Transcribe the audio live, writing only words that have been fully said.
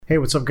Hey,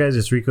 what's up, guys?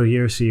 It's Rico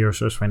here, CEO of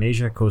SourceFind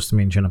Asia, co-host of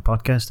Main Channel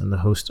Podcast, and the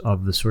host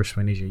of the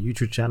SourceFind Asia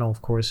YouTube channel,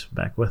 of course,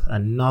 back with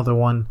another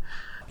one.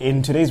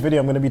 In today's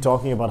video, I'm going to be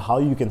talking about how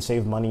you can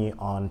save money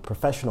on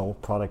professional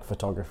product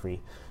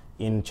photography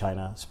in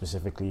China,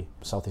 specifically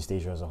Southeast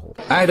Asia as a whole.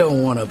 I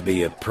don't want to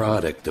be a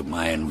product of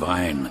my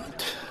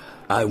environment.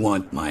 I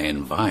want my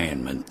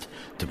environment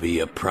to be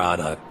a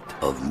product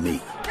of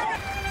me.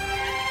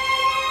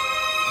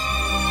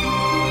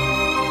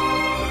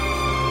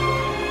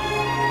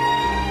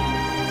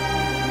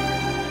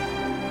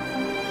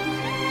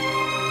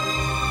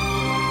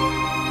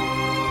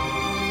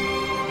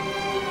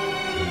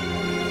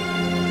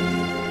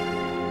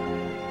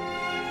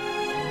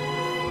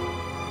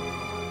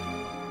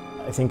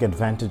 I think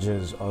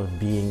advantages of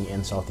being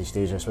in Southeast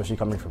Asia, especially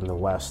coming from the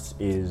West,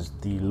 is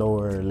the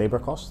lower labor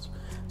costs.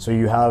 So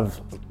you have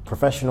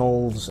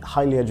professionals,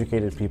 highly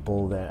educated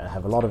people that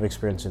have a lot of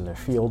experience in their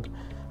field.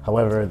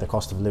 However, the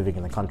cost of living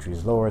in the country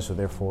is lower, so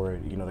therefore,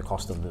 the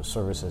cost of the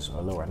services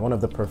are lower. And one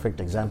of the perfect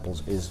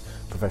examples is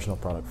professional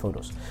product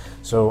photos.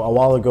 So a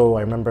while ago,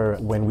 I remember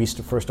when we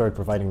first started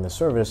providing the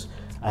service,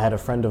 I had a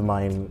friend of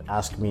mine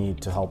ask me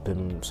to help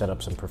him set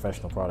up some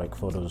professional product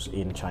photos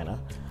in China.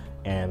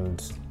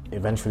 And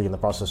eventually, in the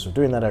process of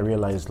doing that, I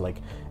realized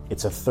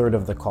it's a third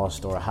of the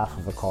cost or a half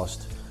of the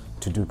cost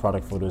to do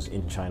product photos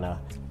in China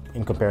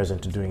in comparison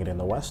to doing it in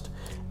the West.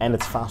 And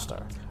it's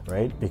faster,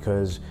 right?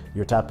 Because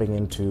you're tapping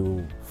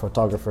into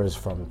photographers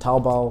from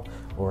Taobao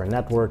or a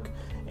network,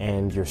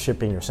 and you're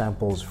shipping your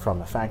samples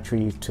from a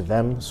factory to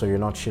them. So you're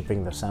not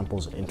shipping the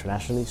samples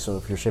internationally. So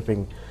if you're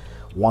shipping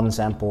one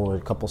sample or a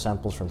couple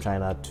samples from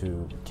China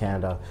to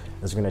Canada,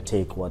 it's going to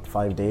take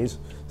 5 days,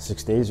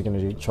 6 days. You're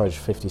going to charge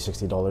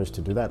 $50, $60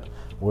 to do that.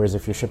 Whereas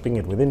if you're shipping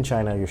it within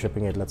China, you're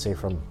shipping it, let's say,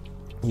 from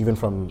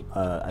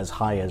as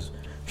high as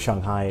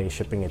Shanghai,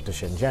 shipping it to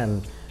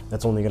Shenzhen,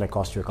 that's only going to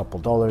cost you a couple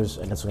dollars,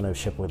 and it's going to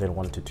ship within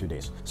 1 to 2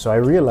 days. So I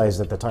realized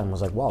at the time, I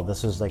was like, wow,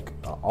 this is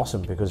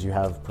awesome, because you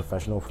have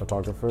professional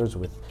photographers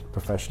with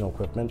professional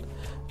equipment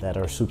that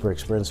are super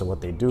experienced at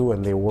what they do,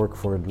 and they work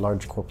for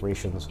large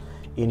corporations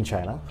in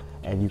China,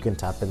 and you can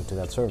tap into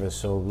that service.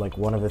 So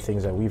one of the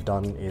things that we've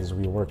done is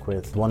we work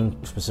with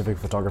one specific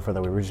photographer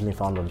that we originally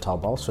found on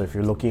Taobao. So if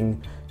you're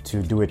looking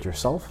to do it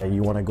yourself and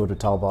you want to go to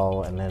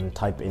Taobao and then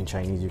type in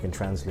Chinese, you can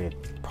translate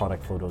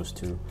product photos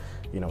to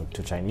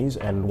Chinese.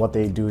 And what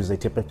they do is they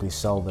typically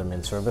sell them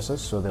in services.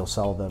 So they'll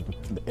sell them,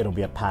 it'll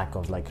be a pack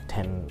of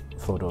 10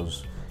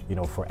 photos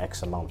for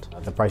X amount.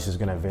 The price is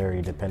going to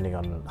vary depending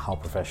on how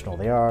professional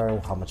they are,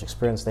 how much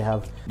experience they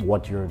have,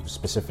 what your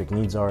specific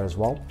needs are as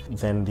well.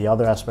 Then the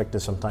other aspect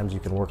is sometimes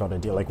you can work out a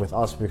deal. Like with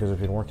us, because we've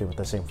been working with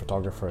the same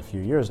photographer a few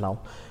years now,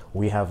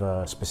 we have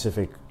a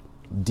specific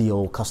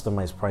deal,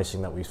 customized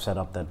pricing that we've set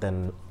up that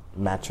then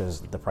matches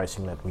the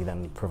pricing that we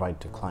then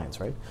provide to clients,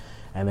 right?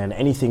 And then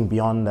anything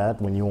beyond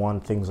that, when you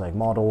want things like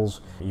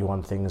models, you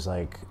want things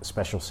like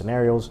special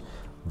scenarios,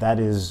 that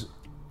is,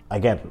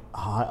 again,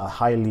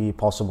 highly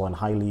possible and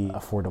highly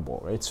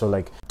affordable, right?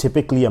 So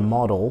typically a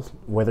model,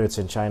 whether it's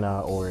in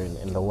China or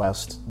in the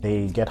West,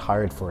 they get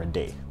hired for a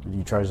day.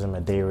 You charge them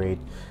a day rate.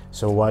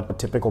 So what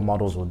typical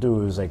models will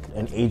do is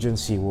an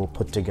agency will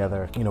put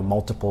together,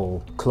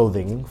 multiple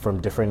clothing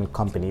from different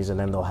companies, and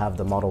then they'll have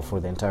the model for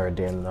the entire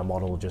day, and the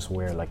model will just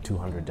wear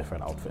 200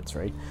 different outfits,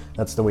 right?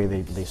 That's the way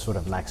they sort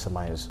of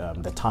maximize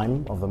the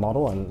time of the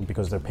model, and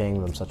because they're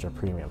paying them such a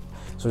premium.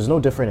 So it's no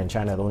different in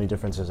China. The only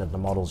difference is that the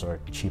models are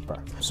cheaper.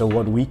 So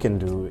what we can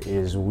do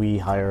is we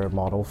hire a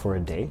model for a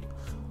day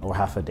or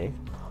half a day.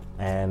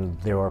 And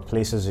there are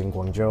places in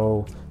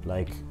Guangzhou,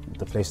 like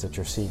the place that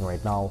you're seeing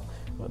right now,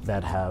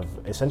 that have,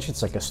 essentially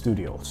it's like a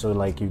studio. So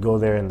you go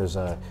there and there's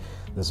a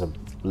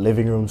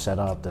living room set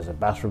up, there's a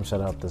bathroom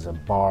set up, there's a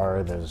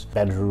bar, there's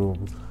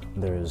bedroom,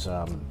 there's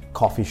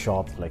coffee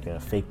shop, like a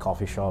fake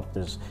coffee shop,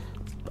 there's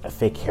a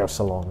fake hair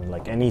salon,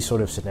 any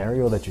sort of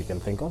scenario that you can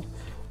think of.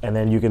 And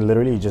then you can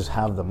literally just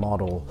have the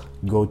model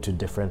go to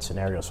different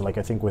scenarios. So I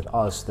think with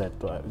us, that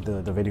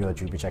the video that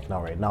you'll be checking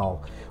out right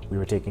now, we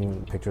were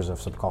taking pictures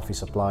of some coffee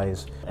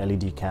supplies,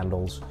 LED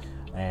candles,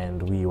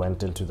 and we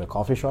went into the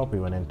coffee shop, we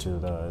went into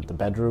the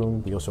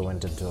bedroom, we also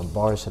went into a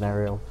bar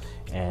scenario,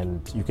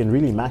 and you can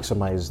really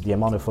maximize the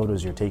amount of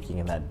photos you're taking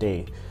in that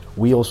day.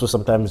 We also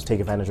sometimes take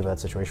advantage of that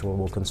situation where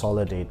we'll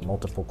consolidate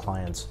multiple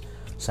clients'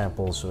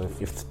 samples. So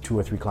if 2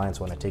 or 3 clients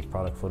want to take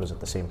product photos at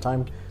the same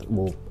time,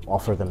 we'll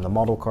offer them the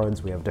model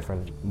cards. We have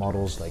different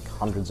models,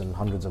 hundreds and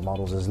hundreds of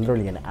models. There's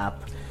literally an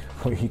app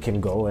where you can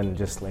go and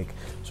just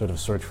sort of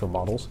search for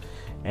models.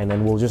 And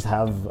then we'll just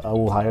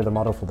we'll hire the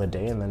model for the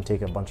day and then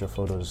take a bunch of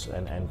photos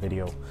and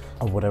video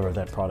of whatever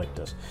that product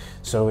is.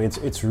 So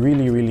it's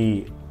really,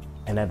 really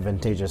an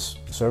advantageous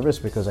service,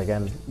 because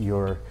again,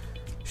 you're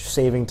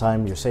saving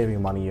time, you're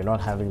saving money, you're not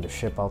having to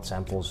ship out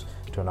samples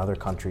to another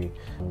country.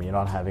 You're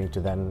not having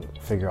to then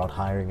figure out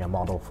hiring a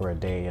model for a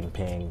day and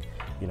paying,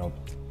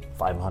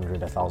 $500,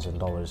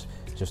 $1,000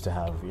 just to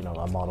have, you know,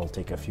 a model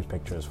take a few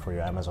pictures for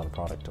your Amazon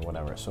product or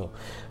whatever. So,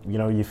 you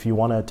know, if you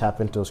want to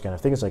tap into those kind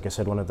of things, like I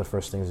said, one of the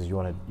first things is you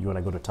want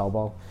to go to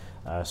Taobao,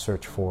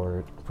 search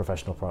for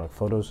professional product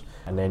photos,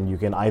 and then you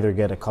can either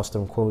get a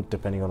custom quote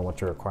depending on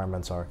what your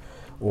requirements are,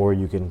 or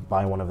you can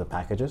buy one of the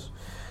packages.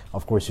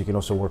 Of course, you can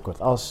also work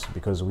with us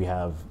because we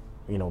have,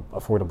 you know,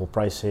 affordable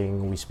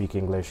pricing, we speak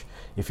English.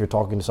 If you're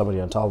talking to somebody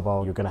on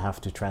Taobao, you're going to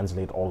have to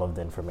translate all of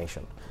the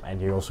information,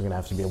 and you're also going to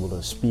have to be able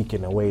to speak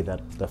in a way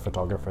that the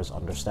photographers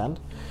understand.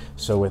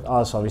 So with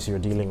us, obviously you're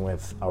dealing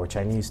with our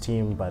Chinese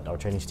team, but our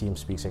Chinese team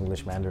speaks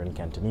English, Mandarin,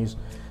 Cantonese,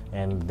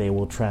 and they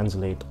will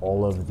translate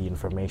all of the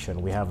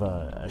information. We have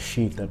a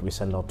sheet that we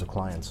send out to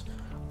clients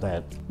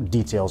that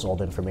details all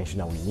the information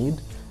that we need.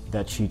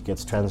 That sheet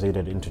gets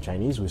translated into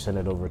Chinese, we send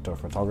it over to a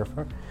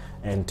photographer,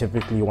 and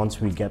typically once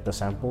we get the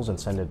samples and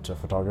send it to a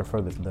photographer,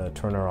 the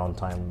turnaround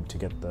time to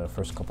get the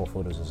first couple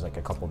photos is like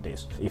a couple of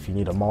days. If you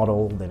need a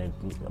model, then it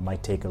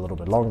might take a little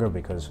bit longer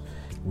because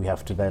we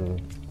have to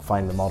then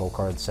find the model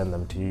cards, send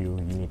them to you,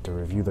 you need to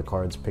review the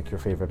cards, pick your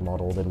favorite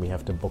model, then we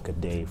have to book a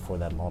day for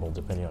that model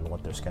depending on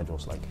what their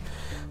schedule's like.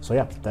 So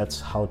yeah,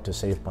 that's how to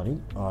save money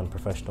on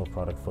professional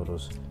product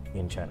photos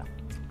in China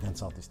and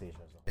Southeast Asia.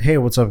 Hey,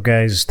 what's up,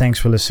 guys? Thanks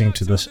for listening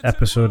to this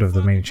episode of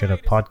the Made in China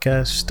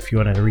podcast. If you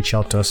want to reach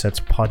out to us, that's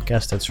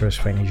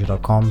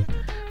podcast@sourcefinasia.com.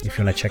 If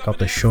you want to check out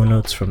the show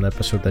notes from the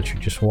episode that you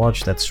just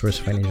watched, that's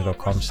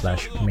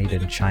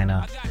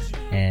sourcefinasia.com/made-in-China.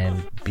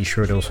 And be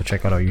sure to also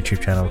check out our YouTube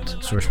channel,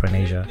 Source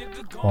Finasia,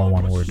 all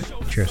one word.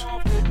 Cheers.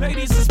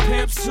 Ladies is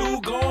pimps too,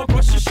 go on,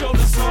 brush your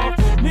shoulders off.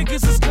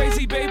 Niggas is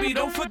crazy, baby,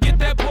 don't forget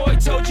that boy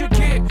told you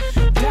get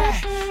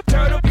that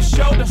dirt up your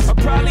shoulders. I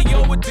probably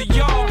owe it to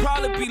y'all,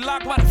 probably be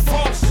locked by the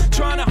force.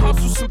 Trying to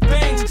hustle some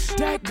things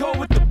that go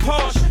with the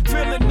Porsche.